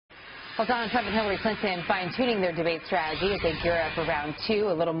Well, Donald Trump and Hillary Clinton fine-tuning their debate strategy as they gear up for round two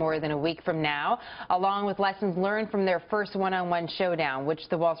a little more than a week from now, along with lessons learned from their first one-on-one showdown, which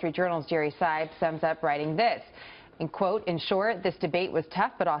the Wall Street Journal's Jerry Seib sums up writing this. And, quote, in short, this debate was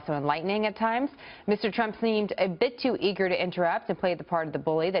tough but also enlightening at times. Mr. Trump seemed a bit too eager to interrupt and played the part of the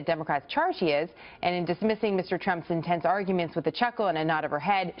bully that Democrats charge he is. And in dismissing Mr. Trump's intense arguments with a chuckle and a nod of her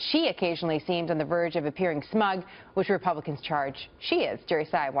head, she occasionally seemed on the verge of appearing smug, which Republicans charge she is. Jerry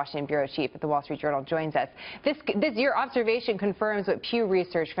Seib, Washington bureau chief at the Wall Street Journal, joins us. Your observation confirms what Pew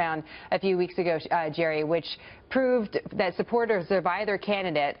Research found a few weeks ago, Jerry, which proved that supporters of either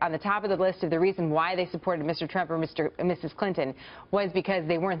candidate on the top of the list of the reason why they supported Mr. Trump or Mrs. Clinton was because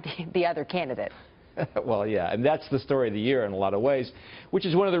they weren't the other candidate. Well, yeah, and that's the story of the year in a lot of ways, which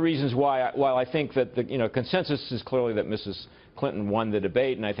is one of the reasons why, while I think that the consensus is clearly that Mrs. Clinton won the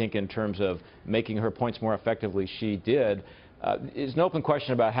debate, and I think in terms of making her points more effectively, she did. Is an open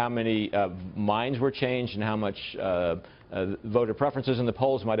question about how many minds were changed and how much voter preferences in the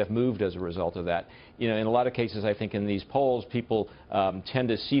polls might have moved as a result of that. In a lot of cases, I think in these polls, people tend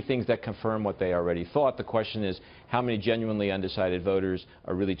to see things that confirm what they already thought. The question is how many genuinely undecided voters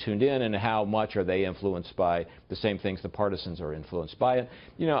are really tuned in, and how much are they influenced by the same things the partisans are influenced by it.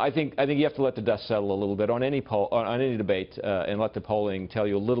 I think you have to let the dust settle a little bit on any poll, on any debate, and let the polling tell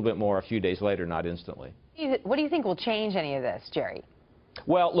you a little bit more a few days later, not instantly. What do you think will change any of this, Jerry?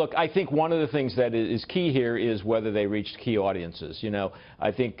 Well, look, I think one of the things that is key here is whether they reached key audiences.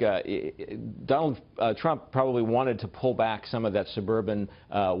 I think Donald Trump probably wanted to pull back some of that suburban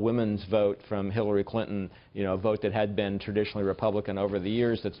women's vote from Hillary Clinton, a vote that had been traditionally Republican over the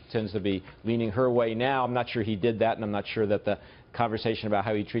years that tends to be leaning her way now. I'm not sure he did that, and I'm not sure that the conversation about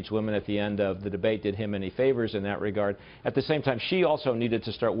how he treats women at the end of the debate did him any favors in that regard. At the same time, she also needed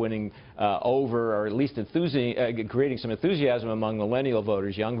to start winning over, or at least creating some enthusiasm among millennial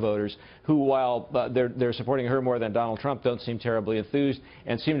voters, young voters, who, while they're supporting her more than Donald Trump, don't seem terribly enthused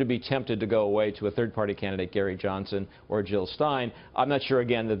and seem to be tempted to go away to a third-party candidate, Gary Johnson or Jill Stein. I'm not sure,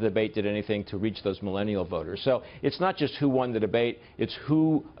 again, that the debate did anything to reach those millennial voters. So it's not just who won the debate, it's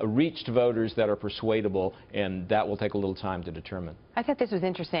who reached voters that are persuadable, and that will take a little time to determine. I thought this was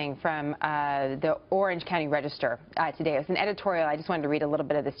interesting from the Orange County Register today. It was an editorial. I just wanted to read a little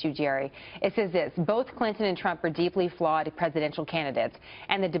bit of this to you, Jerry. It says this: both Clinton and Trump are deeply flawed presidential candidates,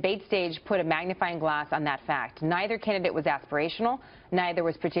 and the debate stage put a magnifying glass on that fact. Neither candidate was aspirational, neither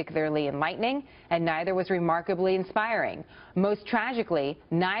was particularly enlightening, and neither was remarkably inspiring. Most tragically,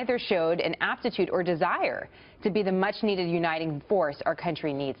 neither showed an aptitude or desire to be the much-needed uniting force our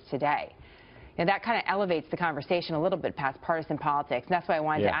country needs today. And that kind of elevates the conversation a little bit past partisan politics. And that's why I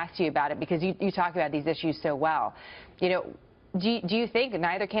wanted to ask you about it, because you talk about these issues so well. Do you think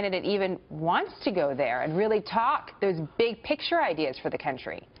neither candidate even wants to go there and really talk those big picture ideas for the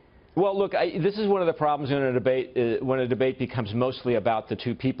country? Well, look, this is one of the problems in a debate, when a debate becomes mostly about the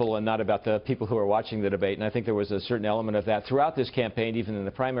two people and not about the people who are watching the debate. And I think there was a certain element of that throughout this campaign, even in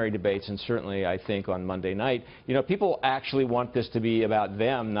the primary debates, and certainly, I think, on Monday night. People actually want this to be about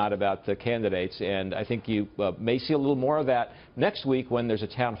them, not about the candidates. And I think you may see a little more of that next week when there's a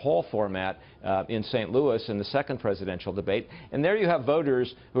town hall format in St. Louis in the second presidential debate. And there you have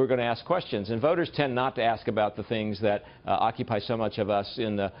voters who are going to ask questions. And voters tend not to ask about the things that occupy so much of us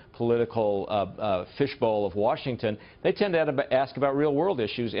in the political fishbowl of Washington. They tend to ask about real-world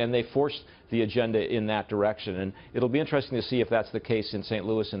issues, and they force the agenda in that direction. And it'll be interesting to see if that's the case in St.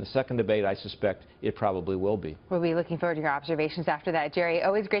 Louis in the second debate. I suspect it probably will be. We'll be looking forward to your observations after that. Jerry,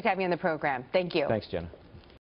 always great to have you on the program. Thank you. Thanks, Jenna.